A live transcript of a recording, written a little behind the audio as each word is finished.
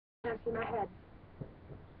That's in my head.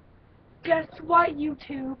 Guess what,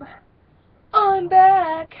 YouTube? I'm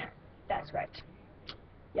back! That's right.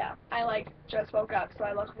 Yeah, I just woke up, so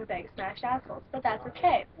I look like a big smashed assholes, but that's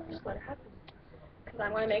okay. Just let it happen. Because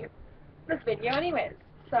I'm going to make this video anyways.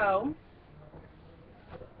 So,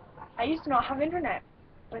 I used to not have internet,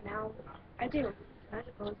 but now I do. I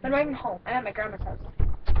suppose. But I'm not even home. I'm at my grandma's house.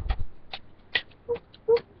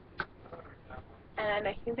 And I'm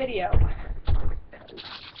making a video.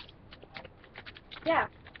 Yeah.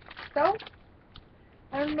 So,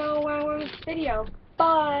 I don't know why I want this video,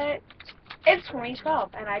 but it's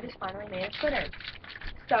 2012, and I just finally made a Twitter.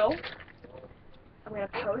 So, I'm going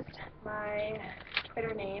to post my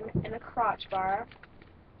Twitter name in the crotch bar,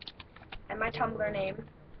 and my Tumblr name,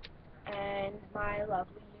 and my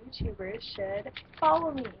lovely YouTubers should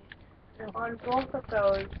follow me on both of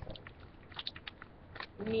those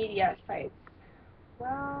media sites.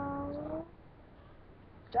 Well,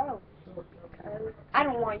 don't, because I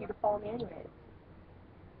don't want you to follow me anyways.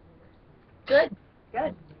 Good.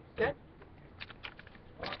 Good. Good.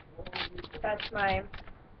 That's my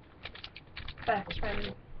best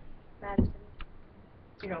friend, Madison.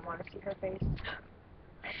 You don't want to see her face.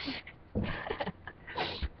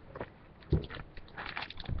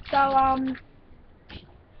 So,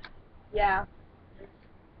 yeah.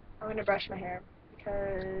 I'm gonna brush my hair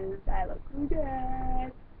because I look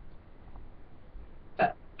good.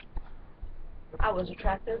 But I was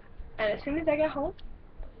attractive. and as soon as I get home,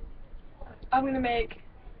 I'm gonna make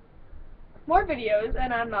more videos,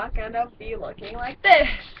 and I'm not gonna be looking like this,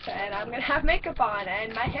 and I'm gonna have makeup on,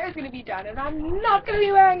 and my hair's gonna be done, and I'm not gonna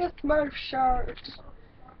be wearing a Smurf shirt.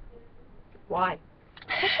 Why?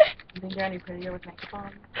 You think you're any prettier with makeup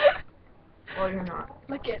on? Or you're not?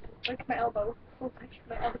 Look at my elbow. Look at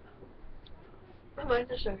my elbow. I'm going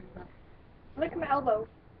to show you that. Look at my elbow.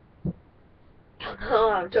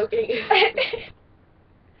 Oh, I'm joking.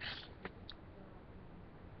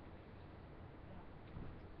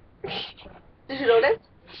 Did you notice?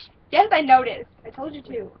 Yes, I noticed. I told you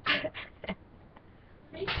to.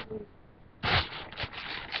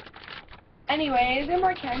 Anyway, is there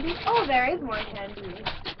more candy? Oh, there is more candy.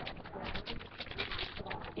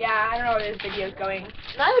 Yeah, I don't know where this video is going.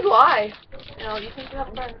 Neither do I. You know, you think you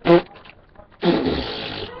have friends.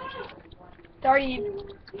 It's already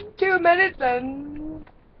 2 minutes and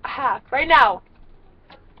a half right now.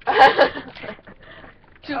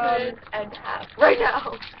 2 minutes and a half. Right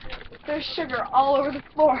now. There's sugar all over the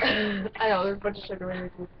floor. I know, there's a bunch of sugar in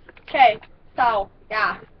here too. Okay, so,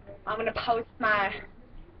 yeah. I'm going to post my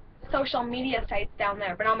social media sites down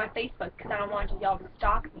there, but on my Facebook, because I don't want y'all to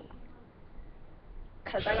stalk me.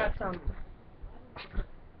 Because I got some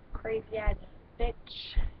crazy-ass bitch,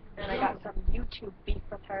 and I got some YouTube beef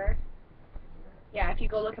with her. Yeah, if you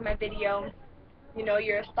go look at my video, you know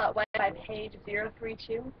you're a slut went by page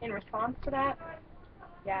 032 in response to that.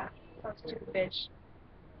 Yeah, some stupid bitch.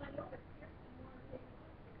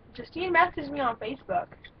 Justine messaged me on Facebook.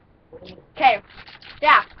 Okay,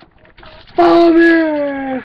 yeah. Follow me!